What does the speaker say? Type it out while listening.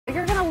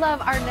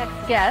love our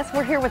next guest.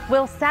 We're here with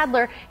Will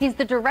Sadler. He's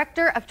the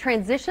Director of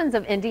Transitions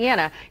of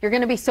Indiana. You're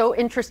going to be so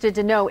interested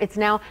to know it's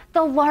now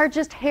the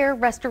largest hair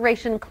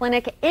restoration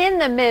clinic in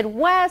the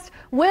Midwest.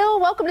 Will,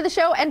 welcome to the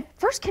show, and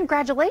first,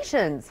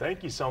 congratulations.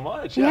 Thank you so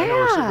much. Yeah, I know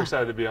we're super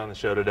excited to be on the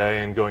show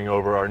today and going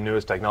over our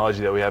newest technology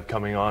that we have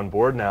coming on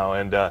board now.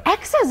 And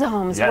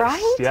exosomes, yes,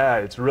 right? Yeah,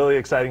 it's really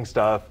exciting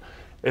stuff.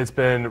 It's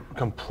been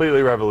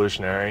completely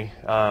revolutionary,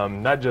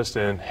 not just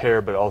in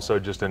hair, but also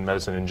just in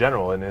medicine in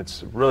general, and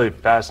it's really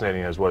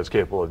fascinating as what it's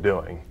capable of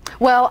doing.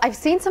 Well, I've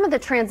seen some of the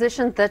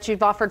transitions that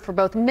you've offered for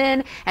both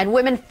men and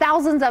women,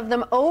 thousands of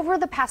them over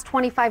the past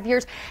 25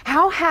 years.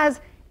 How has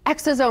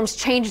exosomes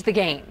changed the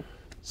game?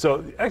 So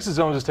the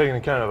exosomes is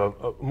taking kind of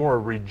a more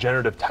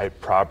regenerative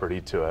type property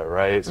to it,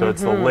 right? So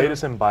it's the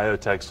latest in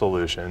biotech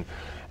solution,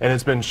 and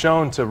it's been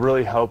shown to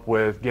really help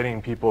with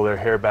getting people their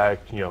hair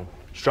back,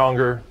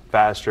 stronger,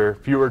 faster,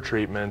 fewer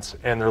treatments,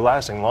 and they're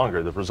lasting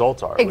longer. The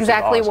results are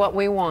exactly awesome. What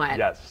we want.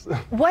 Yes.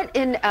 What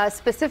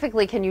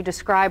specifically can you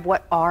describe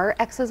what are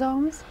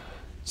exosomes?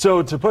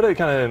 So to put it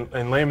kind of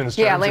in layman's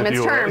terms, yeah,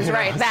 layman's terms,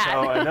 right? So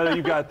I know that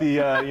you've got the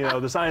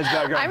the science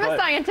background. I'm a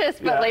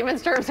scientist, but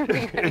layman's terms would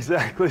be great.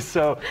 Exactly.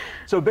 So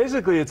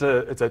basically, it's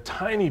a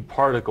tiny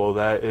particle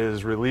that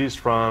is released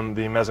from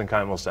the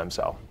mesenchymal stem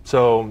cell.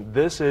 So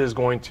this is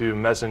going to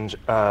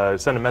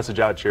send a message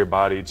out to your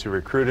body to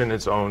recruit in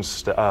its own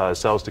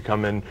cells to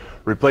come in,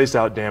 replace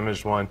out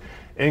damaged one,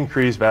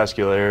 increase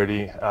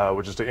vascularity,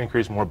 which is to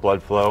increase more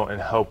blood flow and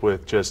help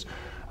with just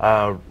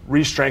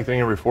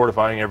re-strengthening and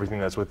refortifying everything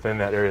that's within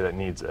that area that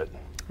needs it.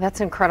 That's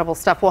incredible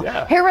stuff. Well,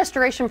 hair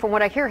restoration, from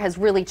what I hear, has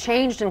really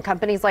changed, and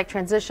companies like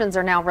Transitions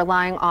are now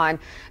relying on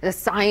the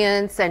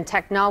science and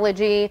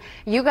technology.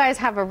 You guys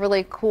have a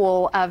really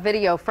cool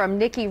video from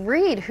Nikki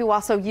Reed, who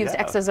also used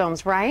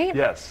exosomes, right?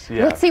 Yes.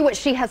 Yeah. Let's see what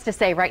she has to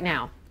say right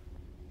now.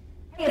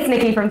 Hey, it's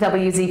Nikki from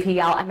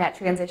WZPL. I'm at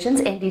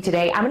Transitions Indy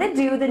today. I'm going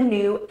to do the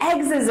new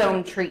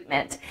exosome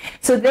treatment.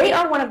 So they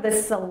are one of the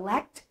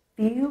select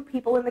few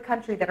people in the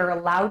country that are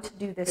allowed to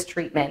do this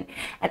treatment.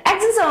 And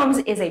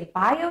exosomes is a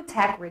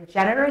biotech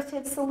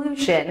regenerative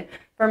solution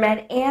for men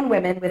and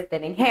women with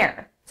thinning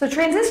hair. So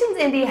Transitions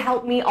Indy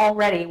helped me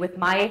already with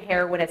my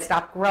hair when it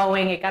stopped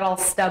growing. It got all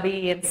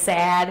stubby and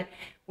sad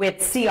with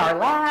CR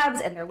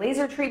Labs and their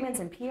laser treatments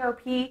and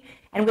PRP.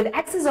 And with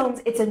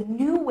exosomes, it's a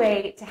new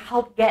way to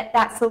help get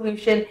that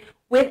solution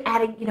with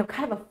adding,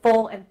 kind of a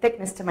full and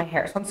thickness to my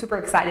hair. So I'm super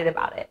excited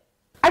about it.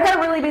 I've got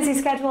a really busy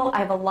schedule. I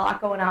have a lot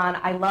going on.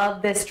 I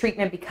love this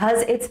treatment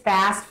because it's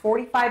fast,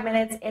 45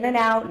 minutes in and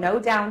out, no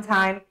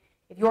downtime.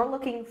 If you're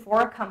looking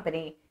for a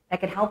company that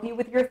can help you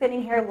with your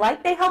thinning hair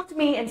like they helped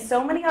me and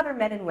so many other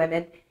men and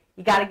women,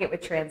 you got to get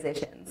with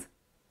Transitions.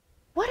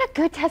 What a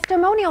good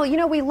testimonial.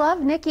 We love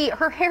Nikki.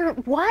 Her hair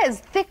was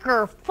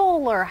thicker,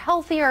 fuller,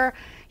 healthier.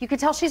 You could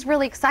tell she's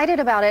really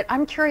excited about it.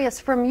 I'm curious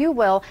from you,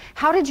 Will,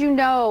 how did you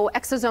know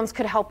exosomes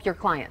could help your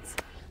clients?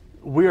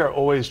 We are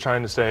always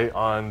trying to stay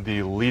on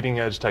the leading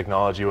edge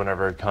technology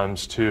whenever it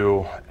comes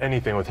to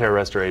anything with hair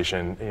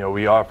restoration.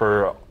 We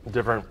offer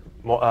different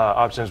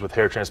options with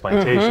hair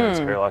transplantations,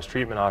 hair loss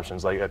treatment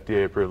options like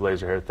FDA approved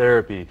laser hair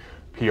therapy,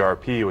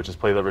 PRP, which is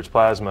platelet-rich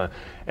plasma,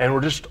 and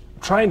we're just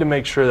trying to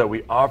make sure that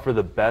we offer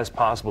the best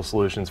possible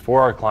solutions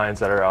for our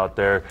clients that are out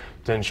there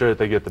to ensure that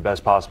they get the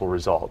best possible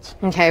results.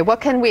 Okay,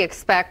 what can we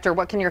expect, or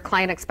what can your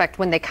client expect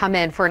when they come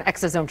in for an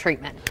exosome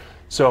treatment?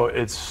 So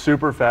it's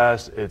super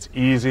fast, it's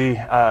easy,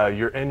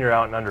 you're in, you're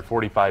out in under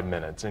 45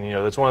 minutes, and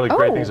that's one of the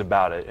great things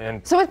about it.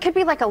 And so it could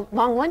be like a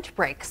long lunch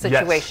break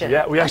situation.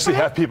 Yes, yeah, we actually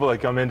have people that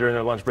come in during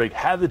their lunch break,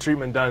 have the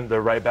treatment done,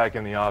 they're right back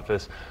in the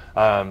office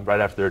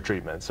right after their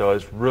treatment. So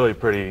it's really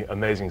pretty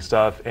amazing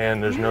stuff,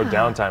 and there's no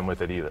downtime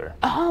with it either.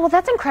 Oh, well,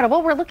 that's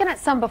incredible. We're looking at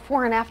some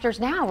before and afters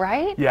now,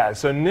 right? Yeah,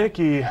 so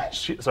Nikki,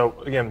 she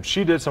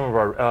did some of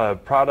our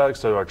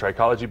products, so our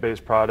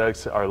trichology-based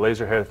products, our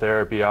laser hair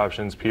therapy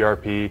options,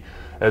 PRP,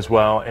 as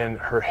well, and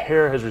her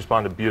hair has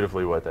responded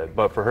beautifully with it.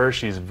 But for her,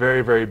 she's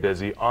very, very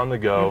busy, on the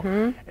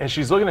go, and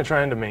she's looking at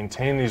trying to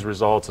maintain these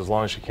results as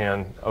long as she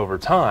can over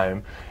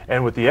time.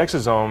 And with the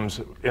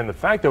exosomes, and the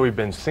fact that we've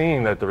been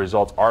seeing that the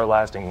results are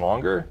lasting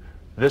longer,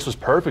 this was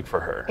perfect for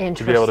her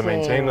to be able to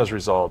maintain those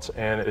results,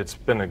 and it's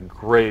been a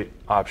great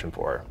option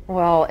for her.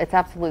 Well, it's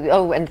absolutely,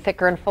 and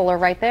thicker and fuller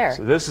right there.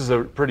 So this is a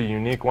pretty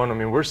unique one. I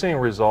mean, we're seeing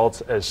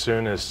results as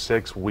soon as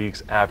 6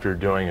 weeks after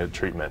doing a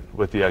treatment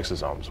with the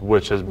exosomes,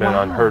 which has been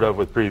unheard of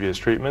with previous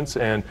treatments.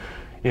 And,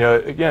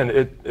 again,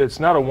 it's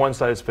not a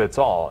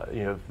one-size-fits-all.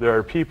 There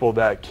are people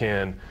that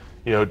can,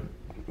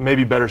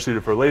 maybe better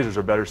suited for lasers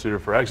or better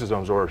suited for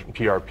exosomes or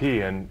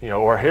PRP and,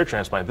 or hair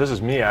transplant. This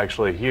is me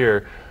actually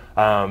here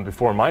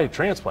before my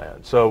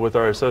transplant. So with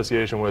our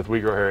association with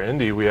We Grow Hair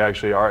Indy, we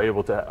actually are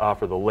able to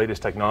offer the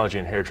latest technology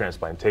in hair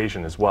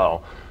transplantation as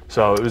well.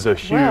 So it was a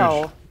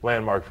huge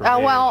landmark for me,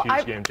 a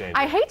huge game changer.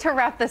 I hate to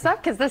wrap this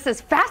up because this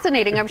is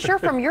fascinating. I'm sure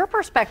from your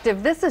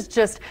perspective, this is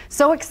just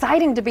so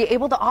exciting to be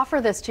able to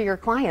offer this to your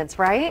clients,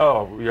 right?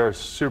 Oh, we are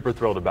super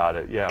thrilled about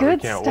it. Yeah, Good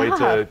we can't stuff.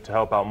 wait to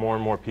help out more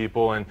and more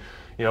people. And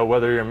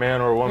whether you're a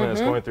man or a woman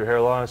that's going through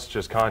hair loss,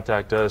 just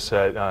contact us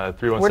at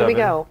 317. Where do we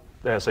go?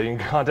 Yeah, so you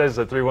can contact us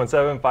at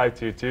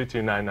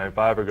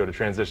 317-522-2995 or go to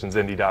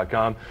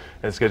transitionsindy.com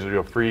and schedule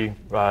your free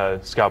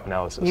scalp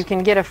analysis. You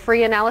can get a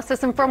free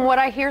analysis, and from what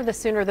I hear, the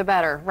sooner the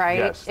better, right?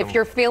 Yes. If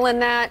you're feeling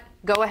that,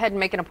 go ahead and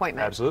make an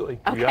appointment. Absolutely.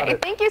 Okay,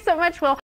 thank you so much, Will.